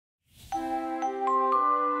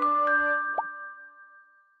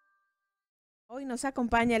Hoy nos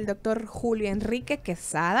acompaña el doctor Julio Enrique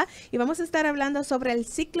Quesada y vamos a estar hablando sobre el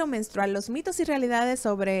ciclo menstrual, los mitos y realidades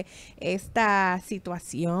sobre esta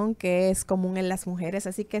situación que es común en las mujeres.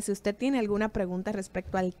 Así que si usted tiene alguna pregunta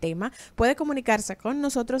respecto al tema, puede comunicarse con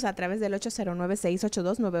nosotros a través del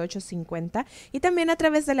 809-682-9850 y también a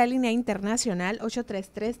través de la línea internacional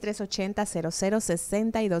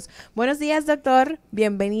 833-380-0062. Buenos días, doctor.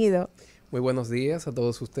 Bienvenido. Muy buenos días a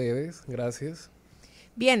todos ustedes. Gracias.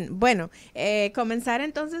 Bien, bueno, comenzar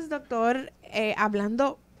entonces, doctor,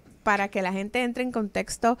 hablando para que la gente entre en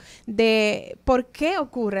contexto de por qué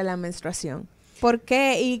ocurre la menstruación. ¿Por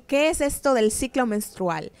qué y qué es esto del ciclo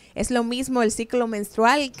menstrual? ¿Es lo mismo el ciclo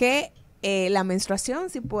menstrual que la menstruación?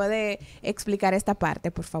 Si puede explicar esta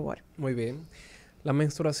parte, por favor. Muy bien. La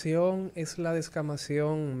menstruación es la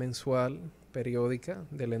descamación mensual periódica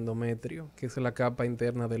del endometrio, que es la capa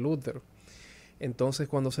interna del útero. Entonces,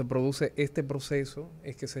 cuando se produce este proceso,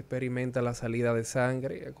 es que se experimenta la salida de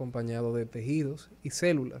sangre acompañado de tejidos y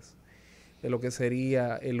células de lo que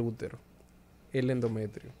sería el útero, el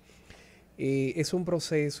endometrio. Es un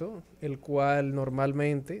proceso el cual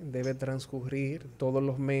normalmente debe transcurrir todos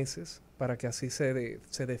los meses para que así se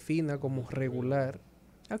defina como regular.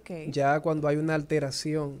 Okay. Ya cuando hay una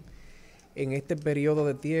alteración en este periodo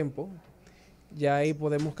de tiempo, ya ahí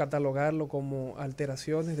podemos catalogarlo como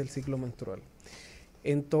alteraciones del ciclo menstrual.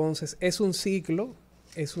 Entonces, es un ciclo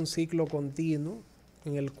continuo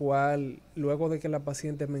en el cual luego de que la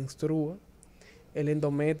paciente menstrua, el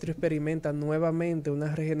endometrio experimenta nuevamente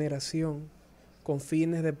una regeneración con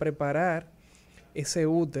fines de preparar ese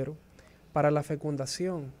útero para la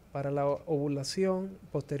fecundación, para la ovulación,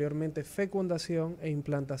 posteriormente fecundación e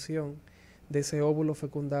implantación de ese óvulo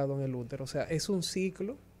fecundado en el útero. O sea, es un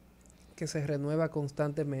ciclo que se renueva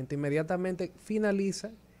constantemente. Inmediatamente finaliza,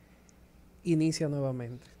 inicia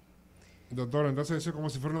nuevamente. Doctor, entonces eso es como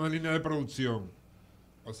si fuera una línea de producción.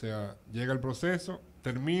 O sea, llega el proceso,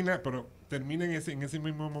 termina, pero termina en ese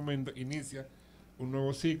mismo momento, inicia un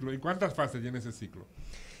nuevo ciclo. ¿Y cuántas fases tiene ese ciclo?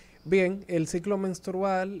 Bien, el ciclo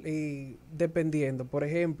menstrual, dependiendo. Por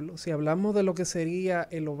ejemplo, si hablamos de lo que sería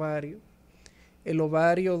el ovario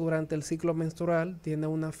durante el ciclo menstrual tiene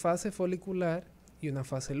una fase folicular y una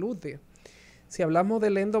fase lútea. Si hablamos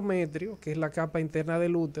del endometrio, que es la capa interna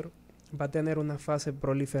del útero, va a tener una fase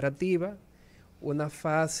proliferativa, una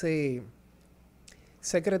fase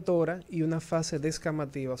secretora y una fase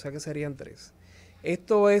descamativa, o sea que serían 3.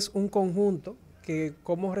 Esto es un conjunto que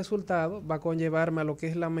como resultado va a conllevarme a lo que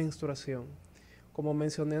es la menstruación. Como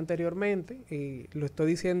mencioné anteriormente, lo estoy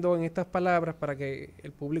diciendo en estas palabras para que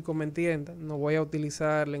el público me entienda, no voy a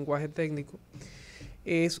utilizar lenguaje técnico.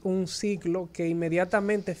 Es un ciclo que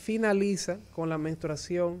inmediatamente finaliza con la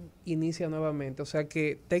menstruación, inicia nuevamente. O sea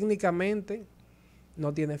que técnicamente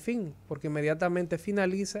no tiene fin, porque inmediatamente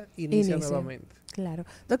finaliza, inicia nuevamente. Claro.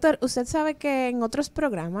 Doctor, usted sabe que en otros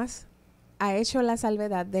programas ha hecho la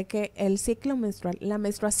salvedad de que el ciclo menstrual, la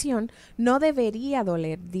menstruación, no debería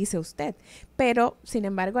doler, dice usted. Pero, sin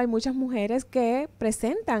embargo, hay muchas mujeres que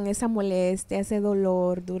presentan esa molestia, ese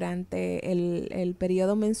dolor durante el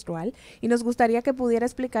periodo menstrual. Y nos gustaría que pudiera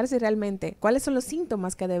explicar si realmente, cuáles son los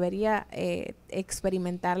síntomas que debería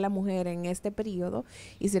experimentar la mujer en este periodo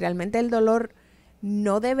y si realmente el dolor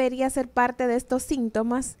no debería ser parte de estos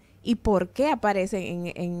síntomas y por qué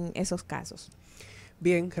aparecen en esos casos.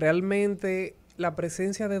 Bien, realmente la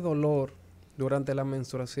presencia de dolor durante la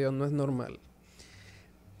menstruación no es normal.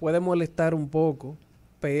 Puede molestar un poco,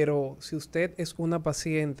 pero si usted es una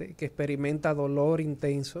paciente que experimenta dolor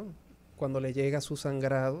intenso cuando le llega su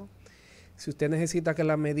sangrado, si usted necesita que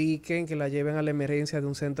la mediquen, que la lleven a la emergencia de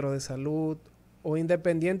un centro de salud, o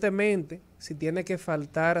independientemente, si tiene que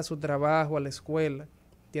faltar a su trabajo, a la escuela,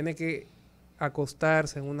 tiene que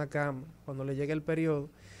acostarse en una cama cuando le llegue el periodo,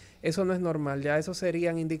 eso no es normal. Ya esos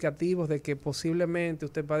serían indicativos de que posiblemente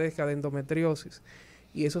usted padezca de endometriosis.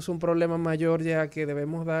 Y eso es un problema mayor ya que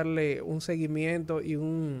debemos darle un seguimiento y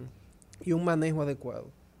un manejo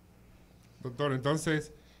adecuado. Doctor,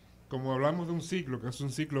 entonces, como hablamos de un ciclo, que es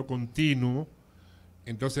un ciclo continuo,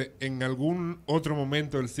 entonces, en algún otro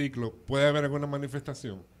momento del ciclo, ¿puede haber alguna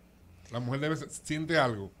manifestación? ¿La mujer siente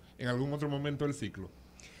algo en algún otro momento del ciclo?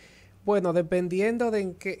 Bueno, dependiendo de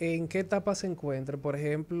en qué etapa se encuentre. Por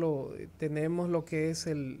ejemplo, tenemos lo que es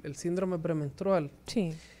el síndrome premenstrual.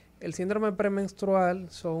 Sí. El síndrome premenstrual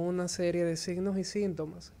son una serie de signos y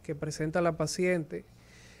síntomas que presenta la paciente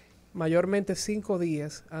mayormente 5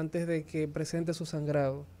 días antes de que presente su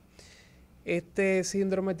sangrado. Este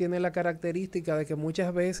síndrome tiene la característica de que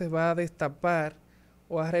muchas veces va a destapar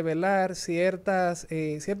o a revelar ciertos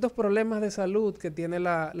problemas de salud que tiene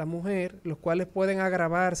la mujer, los cuales pueden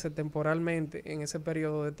agravarse temporalmente en ese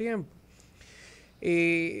periodo de tiempo.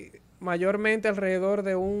 Mayormente alrededor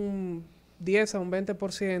de un 10 a un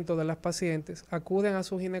 20% de las pacientes acuden a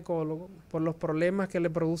su ginecólogo por los problemas que le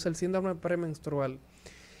produce el síndrome premenstrual.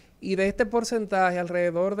 Y de este porcentaje,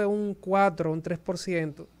 alrededor de un 4 o un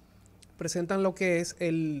 3% presentan lo que es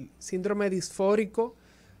el síndrome disfórico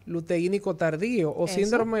luteínico tardío o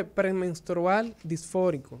síndrome premenstrual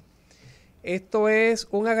disfórico. Esto es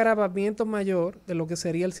un agravamiento mayor de lo que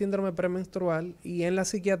sería el síndrome premenstrual y en la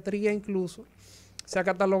psiquiatría incluso se ha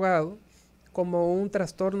catalogado como un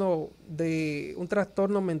trastorno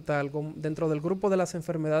mental dentro del grupo de las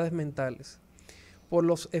enfermedades mentales por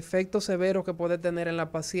los efectos severos que puede tener en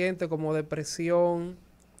la paciente como depresión,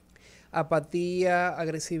 apatía,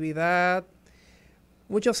 agresividad.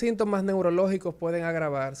 Muchos síntomas neurológicos pueden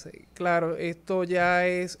agravarse. Claro, esto ya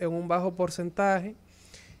es en un bajo porcentaje.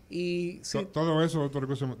 Y todo eso,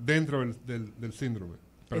 doctor, dentro del síndrome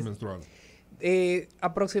premenstrual.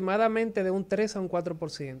 Aproximadamente de un 3 a un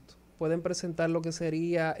 4% pueden presentar lo que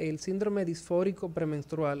sería el síndrome disfórico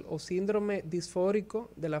premenstrual o síndrome disfórico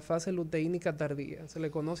de la fase luteínica tardía. Se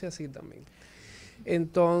le conoce así también.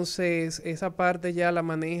 Entonces, esa parte ya la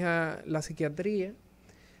maneja la psiquiatría,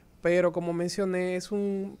 pero como mencioné, es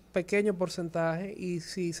un pequeño porcentaje y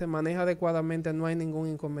si se maneja adecuadamente no hay ningún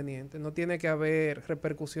inconveniente. No tiene que haber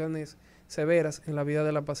repercusiones severas en la vida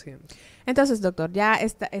de la paciente. Entonces, doctor, ya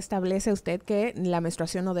establece usted que la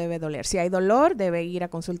menstruación no debe doler. Si hay dolor, debe ir a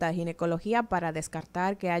consulta de ginecología para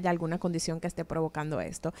descartar que haya alguna condición que esté provocando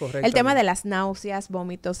esto. El tema de las náuseas,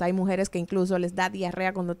 vómitos, hay mujeres que incluso les da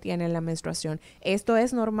diarrea cuando tienen la menstruación. ¿Esto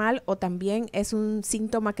es normal o también es un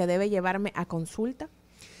síntoma que debe llevarme a consulta?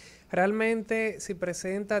 Realmente, si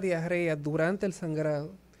presenta diarrea durante el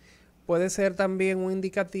sangrado, puede ser también un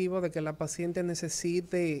indicativo de que la paciente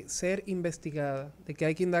necesite ser investigada, de que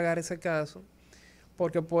hay que indagar ese caso,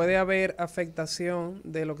 porque puede haber afectación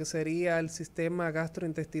de lo que sería el sistema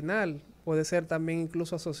gastrointestinal, puede ser también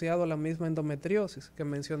incluso asociado a la misma endometriosis que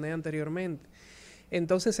mencioné anteriormente.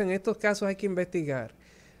 Entonces, en estos casos hay que investigar.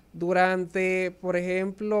 Durante, por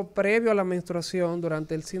ejemplo, previo a la menstruación,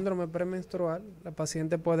 durante el síndrome premenstrual, la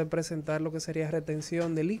paciente puede presentar lo que sería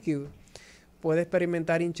retención de líquido. Puede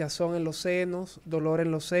experimentar hinchazón en los senos, dolor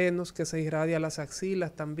en los senos, que se irradia a las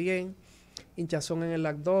axilas también, hinchazón en el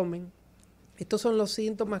abdomen. Estos son los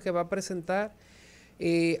síntomas que va a presentar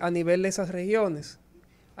a nivel de esas regiones.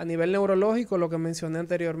 A nivel neurológico, lo que mencioné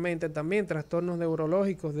anteriormente también, trastornos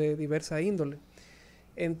neurológicos de diversa índole.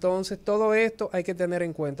 Entonces, todo esto hay que tener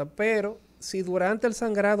en cuenta, pero si durante el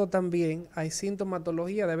sangrado también hay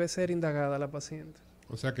sintomatología, debe ser indagada la paciente.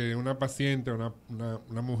 O sea que una paciente,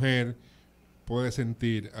 una mujer puede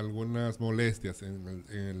sentir algunas molestias en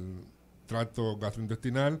el tracto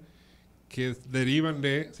gastrointestinal que derivan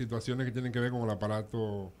de situaciones que tienen que ver con el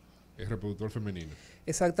aparato reproductor femenino.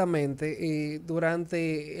 Exactamente.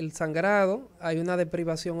 Durante el sangrado hay una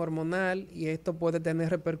deprivación hormonal y esto puede tener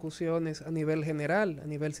repercusiones a nivel general, a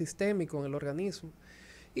nivel sistémico en el organismo.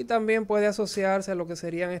 Y también puede asociarse a lo que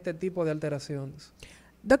serían este tipo de alteraciones.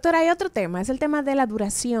 Doctora, hay otro tema, es el tema de la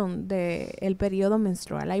duración del periodo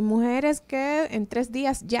menstrual. Hay mujeres que en 3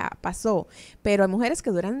 días ya pasó, pero hay mujeres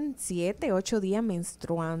que duran 7, 8 días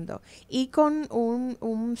menstruando y con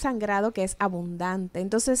un sangrado que es abundante.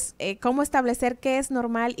 Entonces, ¿cómo establecer qué es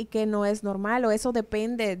normal y qué no es normal? ¿O eso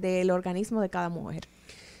depende del organismo de cada mujer?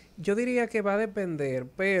 Yo diría que va a depender,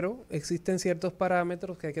 pero existen ciertos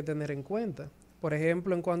parámetros que hay que tener en cuenta. Por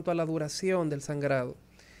ejemplo, en cuanto a la duración del sangrado.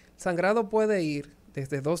 El sangrado puede ir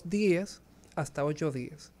desde 2 días hasta 8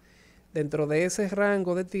 días. Dentro de ese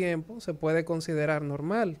rango de tiempo se puede considerar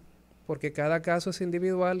normal, porque cada caso es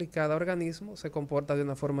individual y cada organismo se comporta de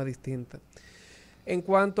una forma distinta. En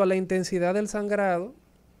cuanto a la intensidad del sangrado,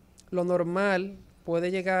 lo normal puede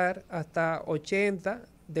llegar hasta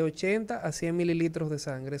de 80 a 100 mililitros de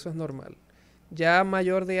sangre, eso es normal. Ya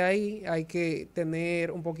mayor de ahí hay que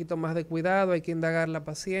tener un poquito más de cuidado, hay que indagar a la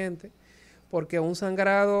paciente, porque un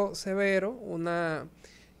sangrado severo, una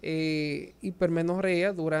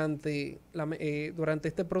hipermenorrea durante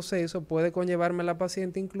este proceso puede conllevarme a la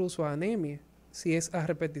paciente incluso a anemia, si es a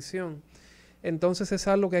repetición. Entonces es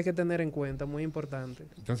algo que hay que tener en cuenta, muy importante.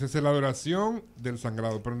 Entonces es la duración del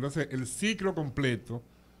sangrado, pero entonces el ciclo completo,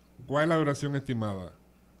 ¿cuál es la duración estimada?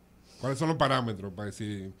 ¿Cuáles son los parámetros para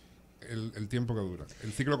decir el tiempo que dura?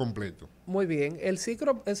 El ciclo completo. Muy bien, el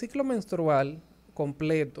ciclo menstrual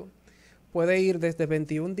completo puede ir desde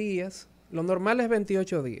 21 días, lo normal es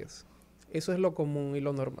 28 días, eso es lo común y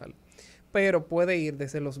lo normal, pero puede ir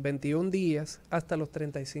desde los 21 días hasta los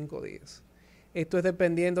 35 días. Esto es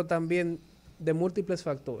dependiendo también de múltiples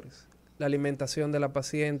factores, la alimentación de la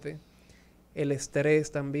paciente, el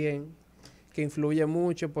estrés también, que influye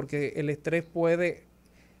mucho porque el estrés puede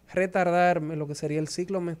retardarme lo que sería el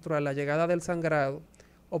ciclo menstrual, la llegada del sangrado,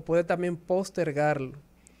 o puede también postergarlo.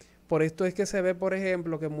 Por esto es que se ve, por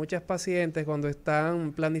ejemplo, que muchas pacientes cuando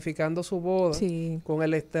están planificando su boda, Sí. con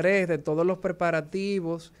el estrés de todos los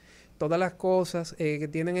preparativos, todas las cosas que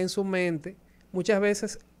tienen en su mente, muchas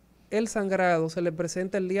veces el sangrado se le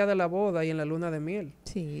presenta el día de la boda y en la luna de miel.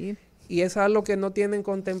 Sí. Y es algo que no tienen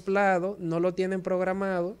contemplado, no lo tienen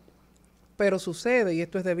programado, pero sucede y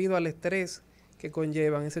esto es debido al estrés que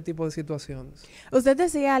conllevan ese tipo de situaciones. Usted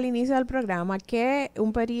decía al inicio del programa que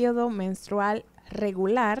un periodo menstrual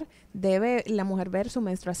regular debe la mujer ver su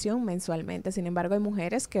menstruación mensualmente. Sin embargo, hay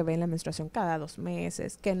mujeres que ven la menstruación cada 2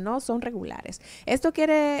 meses, que no son regulares. ¿Esto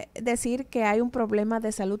quiere decir que hay un problema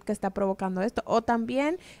de salud que está provocando esto? ¿O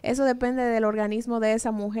también eso depende del organismo de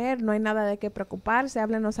esa mujer? ¿No hay nada de qué preocuparse?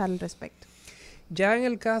 Háblenos al respecto. Ya en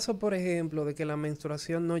el caso, por ejemplo, de que la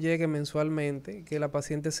menstruación no llegue mensualmente, que la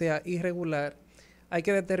paciente sea irregular, hay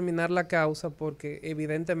que determinar la causa porque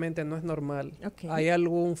evidentemente no es normal. Okay. Hay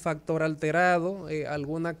algún factor alterado,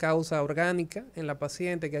 alguna causa orgánica en la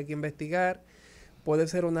paciente que hay que investigar. Puede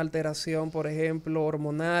ser una alteración, por ejemplo,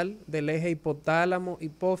 hormonal del eje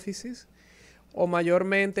hipotálamo-hipófisis o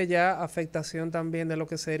mayormente ya afectación también de lo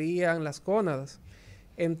que serían las gónadas.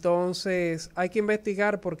 Entonces hay que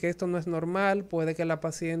investigar porque esto no es normal. Puede que la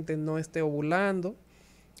paciente no esté ovulando,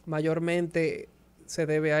 mayormente se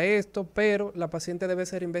debe a esto, pero la paciente debe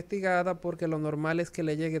ser investigada porque lo normal es que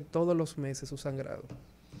le llegue todos los meses su sangrado.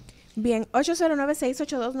 Bien,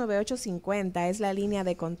 809-682-9850 es la línea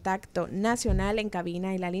de contacto nacional en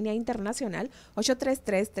cabina y la línea internacional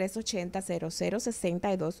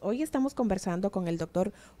 833-380-0062. Hoy estamos conversando con el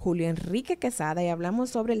doctor Julio Enrique Quesada y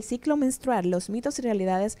hablamos sobre el ciclo menstrual, los mitos y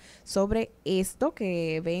realidades sobre esto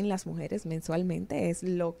que ven las mujeres mensualmente, es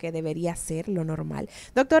lo que debería ser lo normal.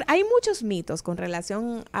 Doctor, hay muchos mitos con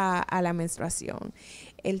relación a la menstruación.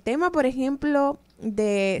 El tema, por ejemplo,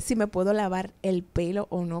 de si me puedo lavar el pelo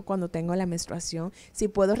o no cuando tengo la menstruación, si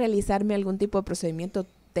puedo realizarme algún tipo de procedimiento,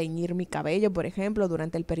 teñir mi cabello, por ejemplo,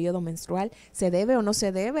 durante el periodo menstrual, ¿se debe o no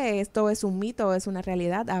se debe? ¿Esto es un mito o es una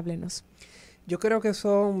realidad? Háblenos. Yo creo que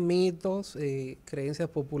son mitos, creencias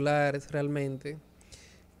populares realmente,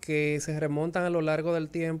 que se remontan a lo largo del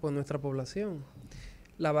tiempo en nuestra población.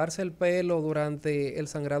 Lavarse el pelo durante el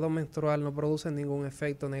sangrado menstrual no produce ningún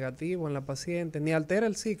efecto negativo en la paciente, ni altera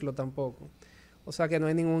el ciclo tampoco. O sea que no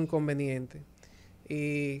hay ningún inconveniente.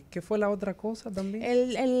 ¿Y qué fue la otra cosa también?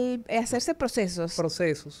 El hacerse procesos.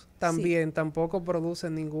 Procesos. También Sí. tampoco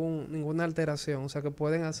producen ninguna alteración. O sea que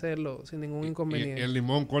pueden hacerlo sin ningún inconveniente. ¿Y el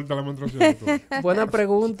limón corta la menstruación? Buena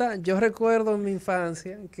pregunta. Yo recuerdo en mi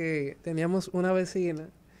infancia que teníamos una vecina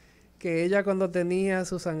que ella cuando tenía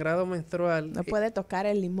su sangrado menstrual... No puede tocar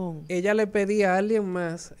el limón. Ella le pedía a alguien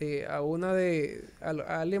más, a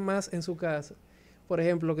alguien más en su casa, por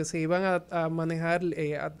ejemplo, que se iban a manejar,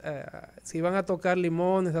 se iban a tocar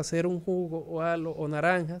limones, a hacer un jugo o algo, o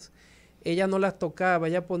naranjas, ella no las tocaba,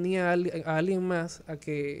 ella ponía a alguien más a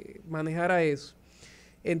que manejara eso.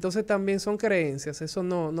 Entonces también son creencias, eso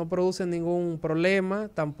no produce ningún problema,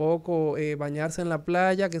 tampoco bañarse en la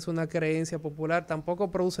playa, que es una creencia popular,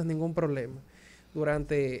 tampoco produce ningún problema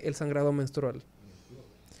durante el sangrado menstrual.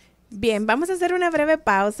 Bien, vamos a hacer una breve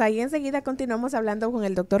pausa y enseguida continuamos hablando con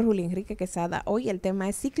el doctor Julio Enrique Quesada. Hoy el tema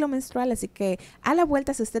es ciclo menstrual, así que a la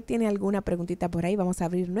vuelta, si usted tiene alguna preguntita por ahí, vamos a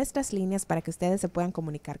abrir nuestras líneas para que ustedes se puedan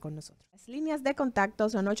comunicar con nosotros. Las líneas de contacto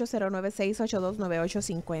son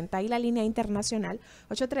 809-682-9850 y la línea internacional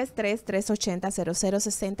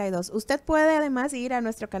 833-380-0062. Usted puede además ir a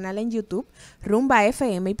nuestro canal en YouTube, Rumba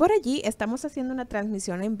FM, y por allí estamos haciendo una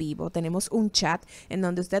transmisión en vivo. Tenemos un chat en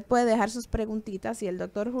donde usted puede dejar sus preguntitas y el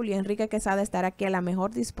doctor Julio Enrique Quesada estará aquí a la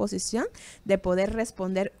mejor disposición de poder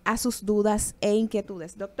responder a sus dudas e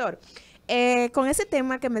inquietudes. Doctor, con ese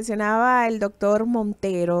tema que mencionaba el doctor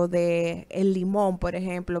Montero de el limón, por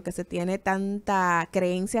ejemplo, que se tiene tanta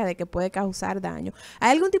creencia de que puede causar daño,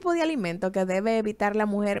 ¿hay algún tipo de alimento que debe evitar la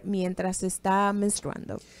mujer mientras está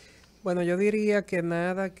menstruando? Bueno, yo diría que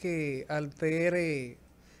nada que altere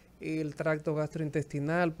el tracto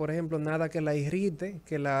gastrointestinal, por ejemplo, nada que la irrite,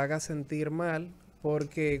 que la haga sentir mal,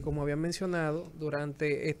 porque como había mencionado,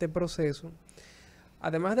 durante este proceso,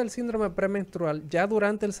 además del síndrome premenstrual, ya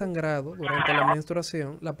durante el sangrado, durante la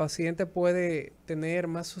menstruación, la paciente puede tener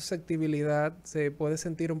más susceptibilidad, se puede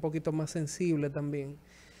sentir un poquito más sensible también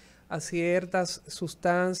a ciertas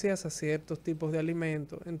sustancias, a ciertos tipos de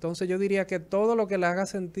alimentos. Entonces yo diría que todo lo que la haga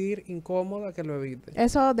sentir incómoda, que lo evite.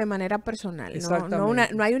 Eso de manera personal,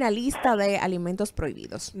 no hay una lista de alimentos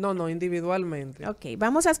prohibidos. No, individualmente. Ok,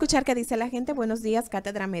 vamos a escuchar qué dice la gente. Buenos días,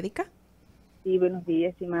 Cátedra Médica. Sí, buenos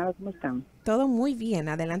días, estimada, ¿cómo están? Todo muy bien.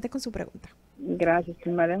 Adelante con su pregunta. Gracias,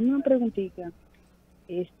 estimada. Una preguntita.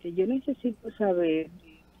 Yo necesito saber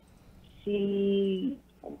si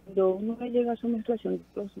cuando uno le llega a su menstruación de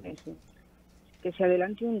 2 meses, que se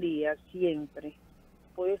adelante un día siempre,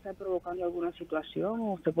 puede estar provocando alguna situación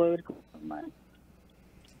o se puede ver como normal.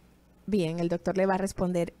 Bien, el doctor le va a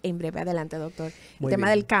responder en breve. Adelante, doctor. El Muy tema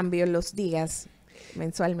bien. del cambio en los días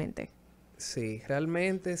mensualmente. Sí,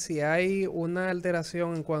 realmente si hay una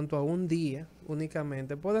alteración en cuanto a un día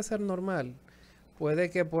únicamente, puede ser normal. Puede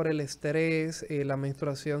que por el estrés la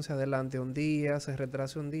menstruación se adelante un día, se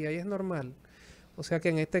retrase un día y es normal. O sea que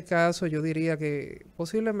en este caso yo diría que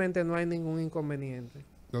posiblemente no hay ningún inconveniente.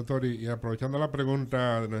 Doctor, y aprovechando la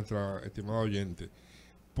pregunta de nuestra estimada oyente,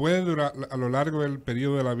 ¿puede durar a lo largo del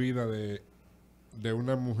periodo de la vida de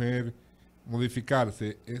una mujer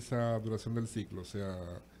modificarse esa duración del ciclo? O sea,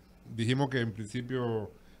 dijimos que en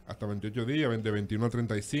principio hasta 28 días, de 21 a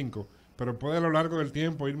 35, pero puede a lo largo del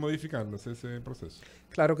tiempo ir modificándose ese proceso.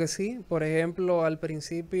 Claro que sí. Por ejemplo, al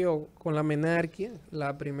principio con la menarquia,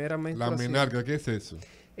 la primera La menstruación. menarquia, ¿qué es eso?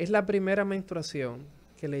 Es la primera menstruación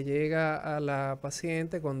que le llega a la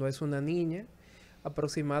paciente cuando es una niña,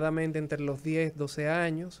 aproximadamente entre los 10, 12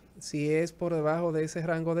 años. Si es por debajo de ese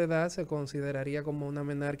rango de edad, se consideraría como una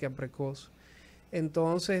menarquia precoz.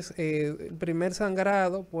 Entonces, el primer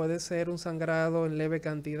sangrado puede ser un sangrado en leve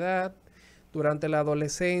cantidad. Durante la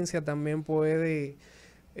adolescencia también puede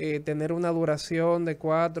tener una duración de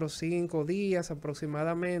 4 o 5 días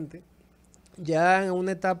aproximadamente. Ya en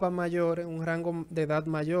una etapa mayor, en un rango de edad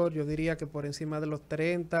mayor, yo diría que por encima de los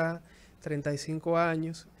 30, 35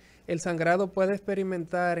 años, el sangrado puede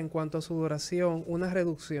experimentar en cuanto a su duración una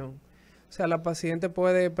reducción. O sea, la paciente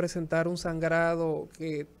puede presentar un sangrado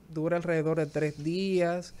que dura alrededor de 3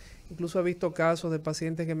 días. Incluso he visto casos de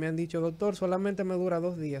pacientes que me han dicho, doctor, solamente me dura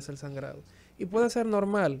 2 días el sangrado. Y puede ser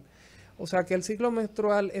normal. O sea que el ciclo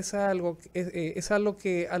menstrual es algo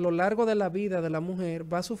que a lo largo de la vida de la mujer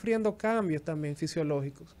va sufriendo cambios también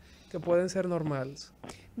fisiológicos que pueden ser normales.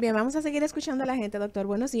 Bien, vamos a seguir escuchando a la gente, doctor.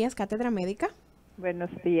 Buenos días, Cátedra Médica. Buenos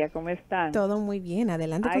días, ¿cómo están? Todo muy bien.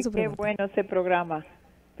 Adelante con Ay, su qué pregunta. bueno ese programa.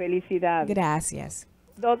 Felicidades. Gracias.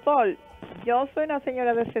 Doctor, yo soy una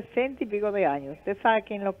señora de 60 y pico de años. Usted sabe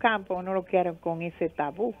que en los campos no lo quieren con ese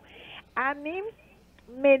tabú. A mí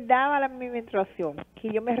me daba mi menstruación,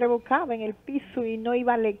 que yo me rebocaba en el piso y no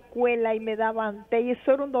iba a la escuela y me daban té y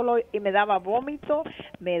eso era un dolor y me daba vómito,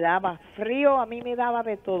 me daba frío, a mí me daba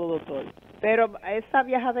de todo, doctor. Pero esa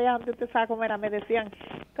vieja de antes, usted sabe cómo era, me decían,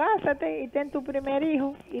 cásate y ten tu primer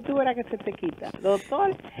hijo y tú verás que se te quita.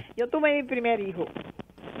 Doctor, yo tuve mi primer hijo.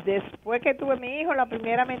 Después que tuve mi hijo, la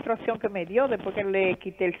primera menstruación que me dio, después que le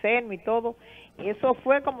quité el seno y todo, eso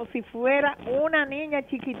fue como si fuera una niña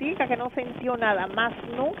chiquitica que no sintió nada, más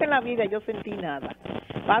nunca en la vida yo sentí nada.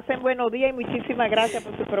 Pasen buenos días y muchísimas gracias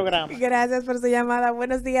por su programa. Gracias por su llamada.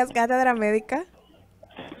 Buenos días, Cátedra Médica.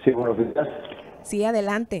 Sí, buenos días. Sí,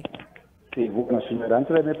 adelante. Sí, bueno, señora,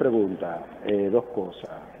 antes de mi pregunta, 2 cosas.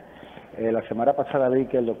 La semana pasada vi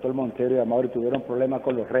que el doctor Montero y Amaury tuvieron problemas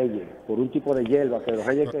con los reyes por un tipo de hierba que los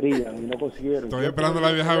reyes querían y no consiguieron. Estoy esperando a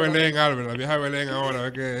la vieja Belén, Albert, la vieja Belén ahora,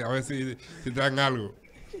 a ver si traen algo.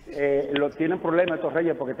 Tienen problemas estos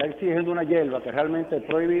reyes porque están exigiendo una hierba que realmente es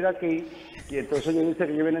prohibida aquí y entonces ellos dicen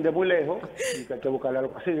que ellos vienen de muy lejos y que hay que buscarle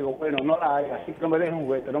algo así. Digo, bueno, no la hay, así que no me dejen un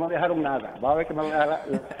juguete, no me dejaron nada. Va a ver que me va a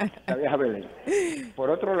dejar la vieja Belén. Por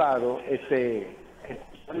otro lado,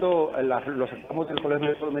 cuando los sacamos del Colegio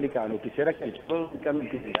Médico Dominicano, quisiera que el Colegio Dominicano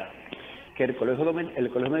entendiera que el Colegio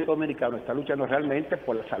Médico Dominicano está luchando realmente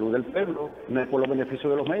por la salud del pueblo, no es por los beneficios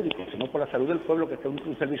de los médicos, sino por la salud del pueblo, que esté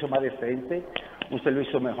un servicio más decente, un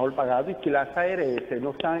servicio mejor pagado y que las ARS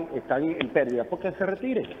no están en pérdida porque se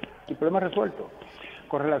retire. El problema es resuelto.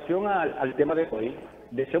 Con relación al tema de hoy,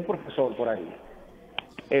 decía un profesor por ahí,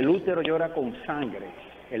 el útero llora con sangre,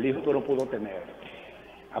 el hijo que no pudo tener.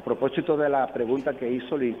 A propósito de la pregunta que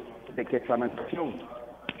hizo Liz, de que es la menstruación,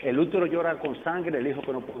 el útero llora con sangre, el hijo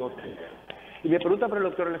que no pudo tener. Y mi pregunta para el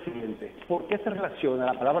doctor es la siguiente, ¿por qué se relaciona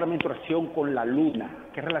la palabra menstruación con la luna?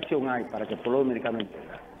 ¿Qué relación hay para que el pueblo dominicano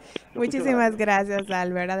entienda? Muchísimas gracias,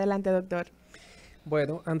 Albert. Adelante, doctor.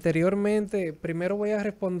 Bueno, anteriormente, primero voy a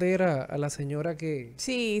responder a la señora que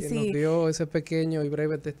nos dio ese pequeño y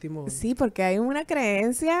breve testimonio. Sí, porque hay una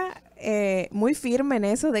creencia muy firme en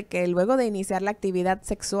eso de que luego de iniciar la actividad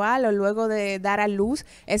sexual o luego de dar a luz,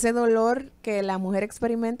 ese dolor que la mujer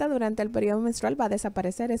experimenta durante el periodo menstrual va a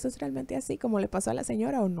desaparecer. ¿Eso es realmente así como le pasó a la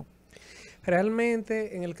señora o no?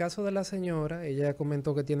 Realmente, en el caso de la señora, ella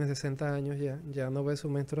comentó que tiene 60 años ya no ve su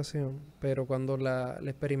menstruación, pero cuando la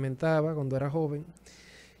experimentaba, cuando era joven,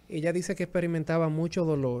 ella dice que experimentaba mucho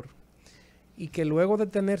dolor y que luego de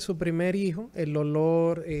tener su primer hijo, el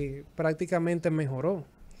dolor prácticamente mejoró.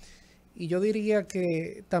 Y yo diría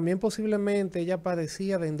que también posiblemente ella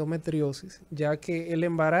padecía de endometriosis, ya que el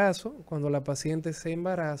embarazo, cuando la paciente se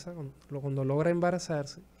embaraza, cuando logra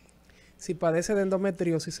embarazarse, si padece de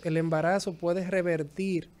endometriosis, el embarazo puede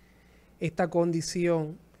revertir esta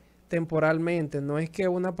condición temporalmente. No es que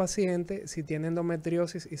una paciente, si tiene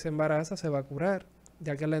endometriosis y se embaraza, se va a curar,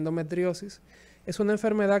 ya que la endometriosis es una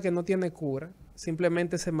enfermedad que no tiene cura,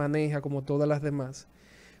 simplemente se maneja como todas las demás.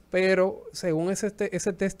 Pero según ese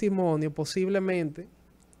testimonio, posiblemente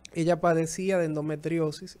ella padecía de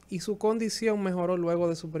endometriosis y su condición mejoró luego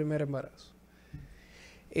de su primer embarazo.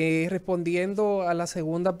 Respondiendo a la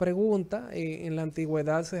segunda pregunta, en la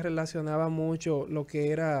antigüedad se relacionaba mucho lo que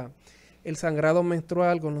era el sangrado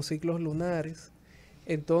menstrual con los ciclos lunares.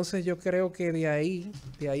 Entonces yo creo que de ahí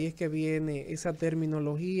es que viene esa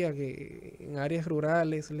terminología que en áreas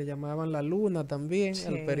rurales le llamaban la luna también, Sí,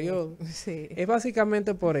 al periodo. sí. Es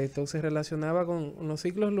básicamente por esto, se relacionaba con los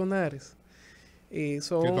ciclos lunares.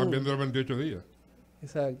 Son, Que también duran 28 días.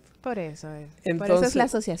 exacto. Por eso es. Por Entonces, eso es la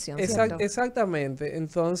asociación, ¿cierto? Exactamente.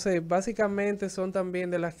 Entonces, básicamente son también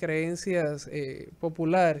de las creencias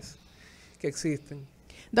populares que existen.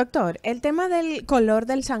 Doctor, el tema del color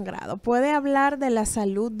del sangrado, ¿puede hablar de la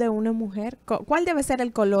salud de una mujer? ¿Cuál debe ser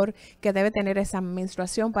el color que debe tener esa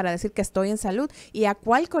menstruación para decir que estoy en salud? ¿Y a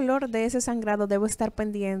cuál color de ese sangrado debo estar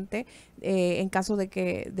pendiente en caso de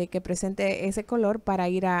que presente ese color para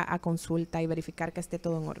ir a consulta y verificar que esté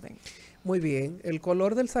todo en orden? Muy bien. El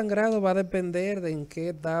color del sangrado va a depender de en qué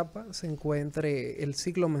etapa se encuentre el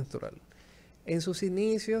ciclo menstrual. En sus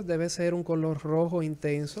inicios debe ser un color rojo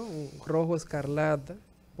intenso, un rojo escarlata,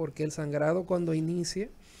 porque el sangrado cuando inicia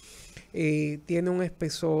tiene un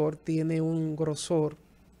espesor, tiene un grosor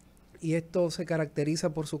y esto se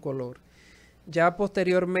caracteriza por su color. Ya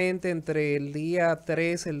posteriormente, entre el día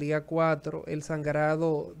 3 y el día 4, el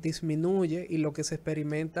sangrado disminuye y lo que se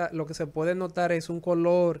experimenta, lo que se puede notar es un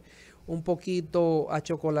color un poquito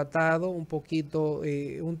achocolatado,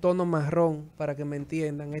 un tono marrón, para que me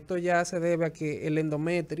entiendan. Esto ya se debe a que el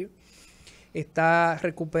endometrio está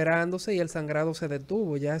recuperándose y el sangrado se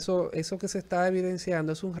detuvo. Ya eso que se está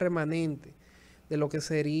evidenciando es un remanente de lo que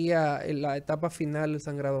sería la etapa final del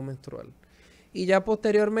sangrado menstrual. Y ya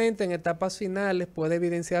posteriormente, en etapas finales, puede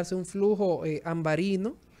evidenciarse un flujo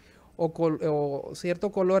ambarino o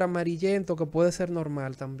cierto color amarillento que puede ser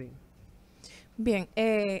normal también. Bien,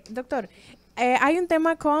 doctor, hay un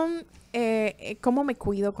tema con cómo me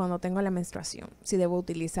cuido cuando tengo la menstruación. Si debo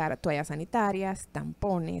utilizar toallas sanitarias,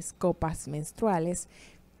 tampones, copas menstruales.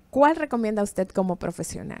 ¿Cuál recomienda usted como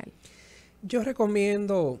profesional? Yo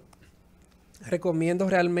recomiendo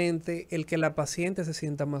realmente el que la paciente se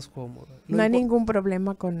sienta más cómoda. No hay ningún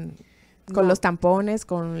problema con No. los tampones,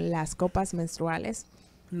 con las copas menstruales.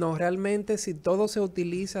 No, realmente si todo se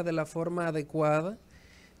utiliza de la forma adecuada,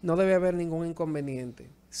 no debe haber ningún inconveniente.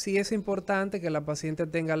 Sí es importante que la paciente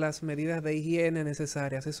tenga las medidas de higiene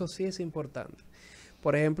necesarias, eso sí es importante.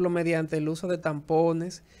 Por ejemplo, mediante el uso de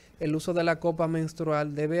tampones, el uso de la copa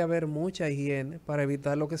menstrual, debe haber mucha higiene para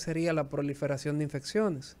evitar lo que sería la proliferación de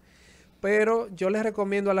infecciones. Pero yo les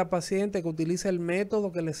recomiendo a la paciente que utilice el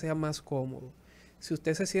método que le sea más cómodo. Si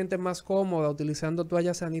usted se siente más cómoda utilizando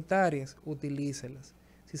toallas sanitarias, utilícelas.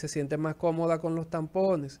 Si se siente más cómoda con los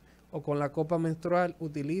tampones o con la copa menstrual,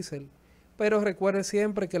 utilícelo. Pero recuerde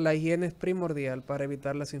siempre que la higiene es primordial para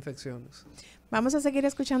evitar las infecciones. Vamos a seguir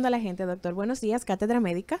escuchando a la gente, doctor. Buenos días, Cátedra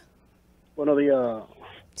Médica. Buenos días.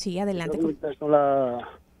 Sí, adelante. Con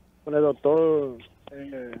el doctor.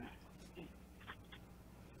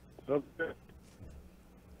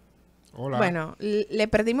 Hola. Bueno, le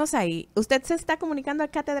perdimos ahí. Usted se está comunicando a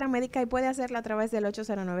Cátedra Médica y puede hacerlo a través del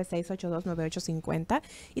 809-682-9850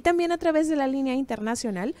 y también a través de la línea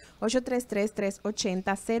internacional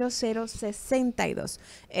 833-380-0062.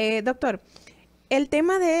 Doctor, el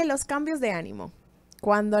tema de los cambios de ánimo.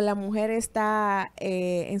 Cuando la mujer está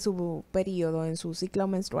en su periodo, en su ciclo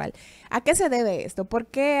menstrual, ¿a qué se debe esto? ¿Por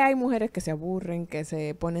qué hay mujeres que se aburren, que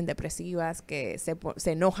se ponen depresivas, que se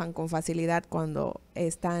enojan con facilidad cuando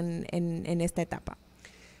están en esta etapa?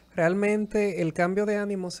 Realmente el cambio de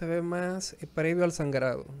ánimo se ve más previo al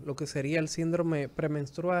sangrado, lo que sería el síndrome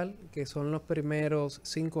premenstrual, que son los primeros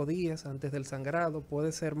 5 días antes del sangrado.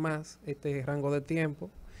 Puede ser más este rango de tiempo,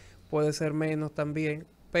 puede ser menos también,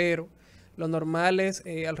 pero lo normal es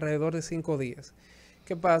alrededor de 5 días.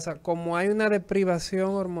 ¿Qué pasa? Como hay una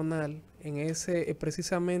deprivación hormonal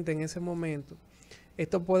precisamente en ese momento,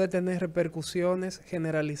 esto puede tener repercusiones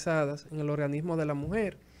generalizadas en el organismo de la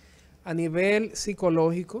mujer. A nivel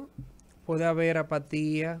psicológico, puede haber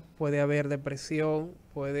apatía, puede haber depresión,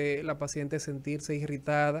 puede la paciente sentirse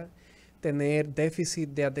irritada, tener déficit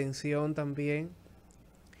de atención también.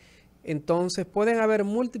 Entonces pueden haber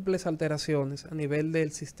múltiples alteraciones a nivel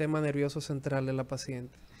del sistema nervioso central de la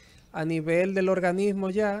paciente. A nivel del organismo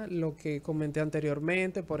ya, lo que comenté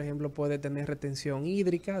anteriormente, por ejemplo, puede tener retención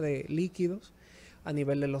hídrica de líquidos. A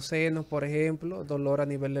nivel de los senos, por ejemplo, dolor a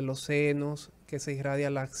nivel de los senos, que se irradia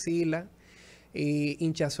la axila, y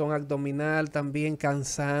hinchazón abdominal, también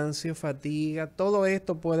cansancio, fatiga, todo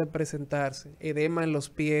esto puede presentarse. Edema en los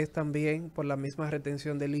pies también por la misma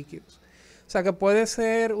retención de líquidos. O sea que puede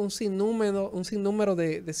ser un sinnúmero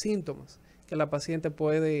de síntomas que la paciente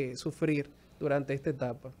puede sufrir durante esta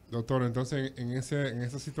etapa. Doctor, entonces en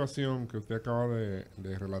esa situación que usted acaba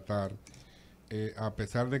de relatar, a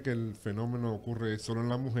pesar de que el fenómeno ocurre solo en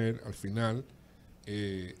la mujer, al final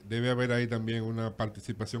debe haber ahí también una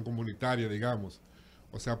participación comunitaria, digamos.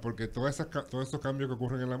 O sea, porque todos esos cambios que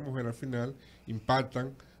ocurren en la mujer al final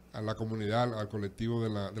impactan a la comunidad, al colectivo de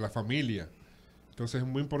la familia. Entonces es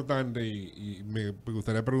muy importante y me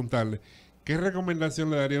gustaría preguntarle, ¿qué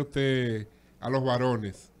recomendación le daría usted a los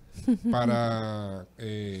varones para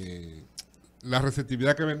la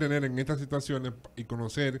receptividad que deben tener en estas situaciones y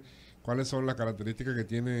conocer cuáles son las características que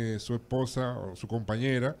tiene su esposa o su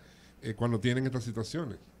compañera cuando tienen estas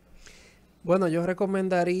situaciones? Bueno, yo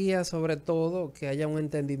recomendaría sobre todo que haya un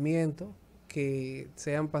entendimiento, que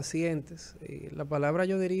sean pacientes. La palabra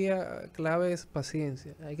yo diría clave es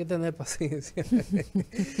paciencia. Hay que tener paciencia.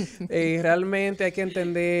 Realmente hay que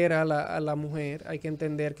entender a la mujer, hay que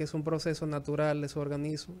entender que es un proceso natural de su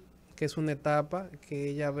organismo, que es una etapa que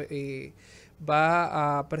ella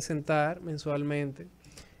va a presentar mensualmente.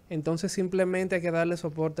 Entonces simplemente hay que darle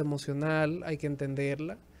soporte emocional, hay que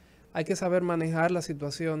entenderla, hay que saber manejar las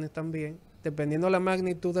situaciones también, dependiendo de la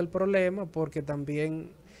magnitud del problema, porque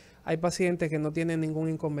también hay pacientes que no tienen ningún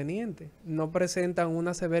inconveniente, no presentan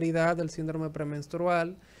una severidad del síndrome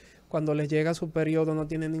premenstrual, cuando les llega su periodo no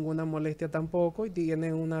tienen ninguna molestia tampoco y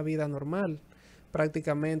tienen una vida normal,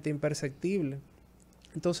 prácticamente imperceptible.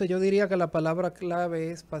 Entonces yo diría que la palabra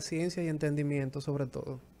clave es paciencia y entendimiento sobre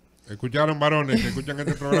todo. ¿Escucharon, varones que escuchan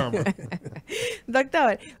este programa?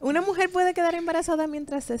 Doctor, ¿una mujer puede quedar embarazada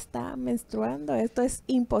mientras está menstruando? Esto es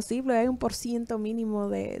imposible, hay un % mínimo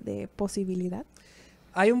de posibilidad.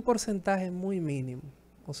 Hay un porcentaje muy mínimo,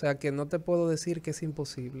 o sea que no te puedo decir que es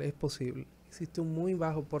imposible, es posible. Existe un muy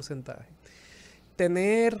bajo porcentaje.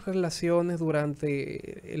 Tener relaciones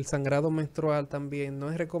durante el sangrado menstrual también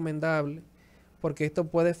no es recomendable, porque esto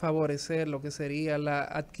puede favorecer lo que sería la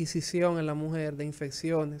adquisición en la mujer de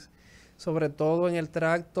infecciones, sobre todo en el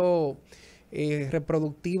tracto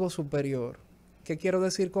reproductivo superior. ¿Qué quiero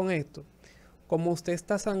decir con esto? Como usted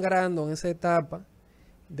está sangrando en esa etapa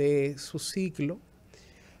de su ciclo,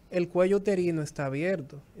 el cuello uterino está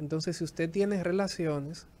abierto. Entonces, si usted tiene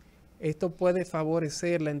relaciones, esto puede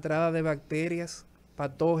favorecer la entrada de bacterias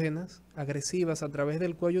patógenas, agresivas a través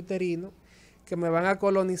del cuello uterino, que me van a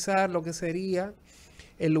colonizar lo que sería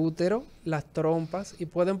el útero, las trompas, y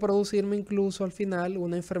pueden producirme incluso al final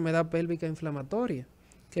una enfermedad pélvica inflamatoria,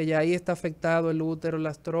 que ya ahí está afectado el útero,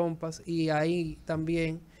 las trompas, y ahí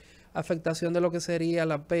también afectación de lo que sería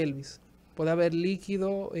la pelvis. Puede haber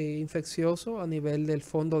líquido infeccioso a nivel del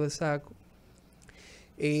fondo de saco.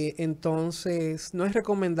 Entonces, no es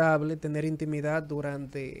recomendable tener intimidad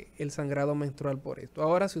durante el sangrado menstrual por esto.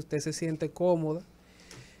 Ahora, si usted se siente cómoda,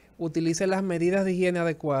 utilice las medidas de higiene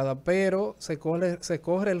adecuadas, pero se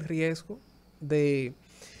corre el riesgo de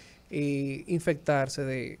infectarse,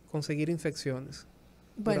 de conseguir infecciones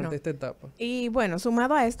durante esta etapa. Y bueno,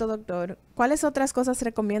 sumado a esto, doctor, ¿cuáles otras cosas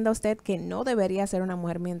recomienda usted que no debería hacer una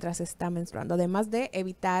mujer mientras está menstruando, además de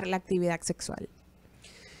evitar la actividad sexual?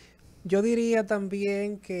 Yo diría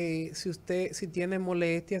también que si tiene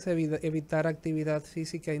molestias, evitar actividad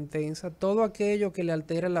física intensa, todo aquello que le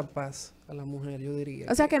altere la paz a la mujer, yo diría.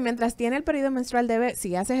 O sea que mientras tiene el periodo menstrual,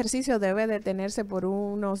 si hace ejercicio, debe detenerse por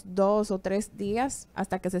unos 2 o 3 días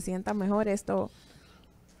hasta que se sienta mejor esto.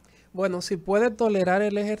 Bueno, si puede tolerar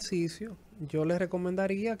el ejercicio, yo le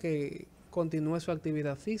recomendaría que continúe su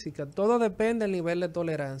actividad física. Todo depende del nivel de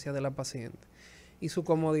tolerancia de la paciente y su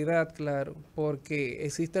comodidad, claro, porque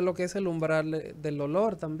existe lo que es el umbral del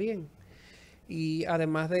dolor también. Y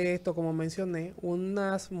además de esto, como mencioné,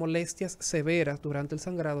 unas molestias severas durante el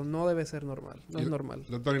sangrado no debe ser normal, no es normal.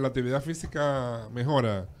 Doctor, ¿y la actividad física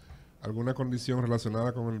mejora alguna condición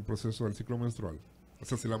relacionada con el proceso del ciclo menstrual? O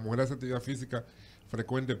sea, si la mujer hace actividad física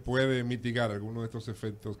frecuente, ¿puede mitigar algunos de estos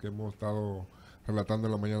efectos que hemos estado relatando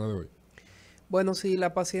en la mañana de hoy? Bueno, si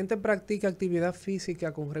la paciente practica actividad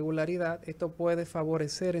física con regularidad, esto puede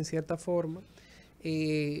favorecer en cierta forma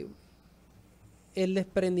el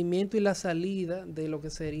desprendimiento y la salida de lo que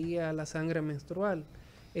sería la sangre menstrual.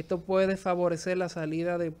 Esto puede favorecer la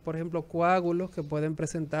salida de, por ejemplo, coágulos que pueden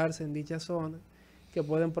presentarse en dicha zona, que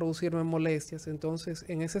pueden producirme molestias. Entonces,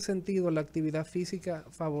 en ese sentido, la actividad física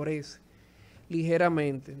favorece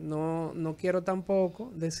ligeramente. No quiero tampoco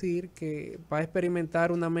decir que va a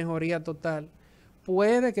experimentar una mejoría total.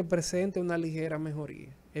 Puede que presente una ligera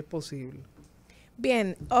mejoría. Es posible.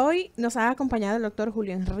 Bien, hoy nos ha acompañado el doctor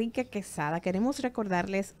Julio Enrique Quesada. Queremos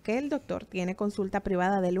recordarles que el doctor tiene consulta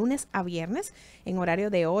privada de lunes a viernes en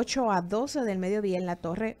horario de 8 a 12 del mediodía en la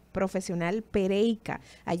Torre Profesional Pereica.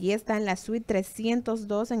 Allí está en la suite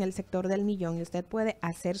 302 en el sector del Millón y usted puede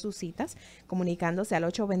hacer sus citas comunicándose al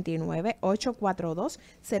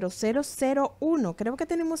 829-842-0001. Creo que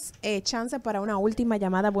tenemos chance para una última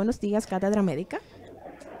llamada. Buenos días, Cátedra Médica.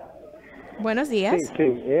 Buenos días.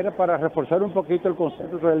 Sí, era para reforzar un poquito el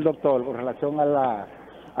concepto del doctor con relación al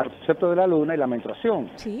concepto de la luna y la menstruación.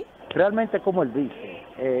 Sí. Realmente, como él dice,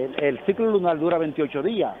 el ciclo lunar dura 28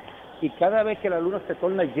 días y cada vez que la luna se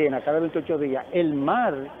torna llena, cada 28 días, el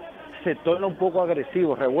mar se torna un poco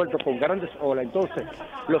agresivo, revuelto con grandes olas. Entonces,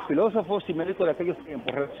 los filósofos y médicos de aquellos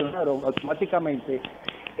tiempos relacionaron automáticamente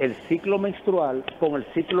el ciclo menstrual con el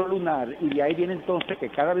ciclo lunar y de ahí viene entonces que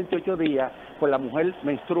cada 28 días pues la mujer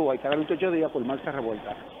menstrua y cada 28 días pues el mar se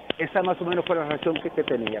revuelta. Esa más o menos fue la relación que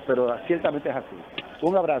tenía, pero ciertamente es así.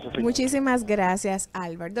 Un abrazo, señor. Muchísimas gracias,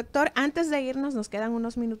 Albert. Doctor, antes de irnos, nos quedan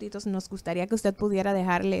unos minutitos. Nos gustaría que usted pudiera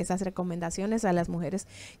dejarle esas recomendaciones a las mujeres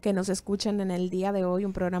que nos escuchan en el día de hoy.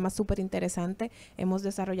 Un programa súper interesante hemos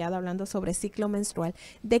desarrollado hablando sobre ciclo menstrual.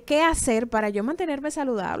 ¿De qué hacer para yo mantenerme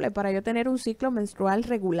saludable, para yo tener un ciclo menstrual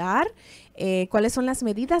regular? ¿Cuáles son las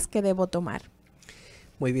medidas que debo tomar?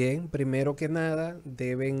 Muy bien, primero que nada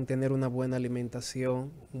deben tener una buena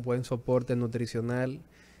alimentación, un buen soporte nutricional.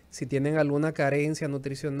 Si tienen alguna carencia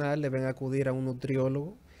nutricional deben acudir a un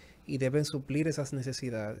nutriólogo y deben suplir esas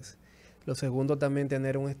necesidades. Lo segundo, también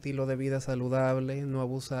tener un estilo de vida saludable, no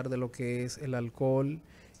abusar de lo que es el alcohol,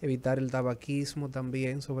 evitar el tabaquismo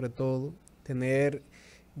también, sobre todo, tener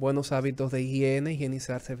buenos hábitos de higiene,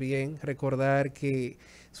 higienizarse bien, recordar que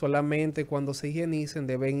solamente cuando se higienicen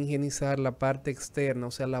deben higienizar la parte externa,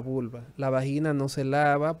 o sea la vulva. La vagina no se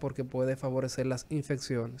lava porque puede favorecer las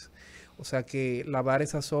infecciones. O sea que lavar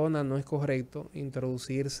esa zona no es correcto,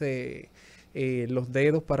 introducirse los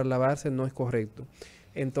dedos para lavarse no es correcto.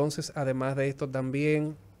 Entonces, además de esto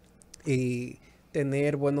también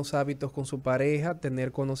tener buenos hábitos con su pareja,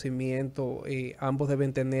 tener conocimiento, ambos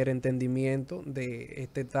deben tener entendimiento de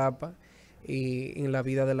esta etapa en la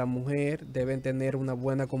vida de la mujer, deben tener una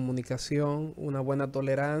buena comunicación, una buena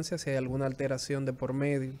tolerancia si hay alguna alteración de por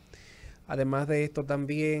medio. Además de esto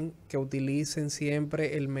también que utilicen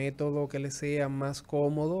siempre el método que les sea más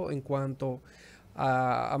cómodo en cuanto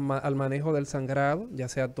al manejo del sangrado, ya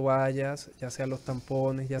sea toallas, ya sea los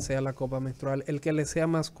tampones, ya sea la copa menstrual, el que les sea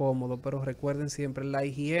más cómodo, pero recuerden siempre, la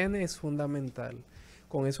higiene es fundamental,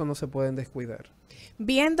 con eso no se pueden descuidar.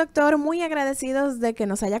 Bien, doctor, muy agradecidos de que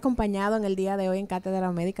nos haya acompañado en el día de hoy en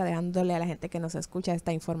Cátedra Médica, dejándole a la gente que nos escucha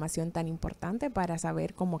esta información tan importante para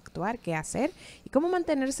saber cómo actuar, qué hacer y cómo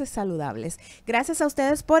mantenerse saludables. Gracias a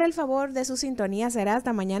ustedes por el favor de su sintonía. Será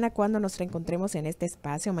hasta mañana cuando nos reencontremos en este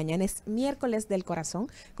espacio. Mañana es miércoles del corazón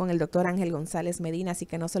con el doctor Ángel González Medina, así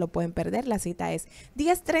que no se lo pueden perder. La cita es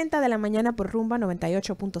 10:30 de la mañana por Rumba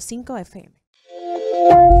 98.5 FM.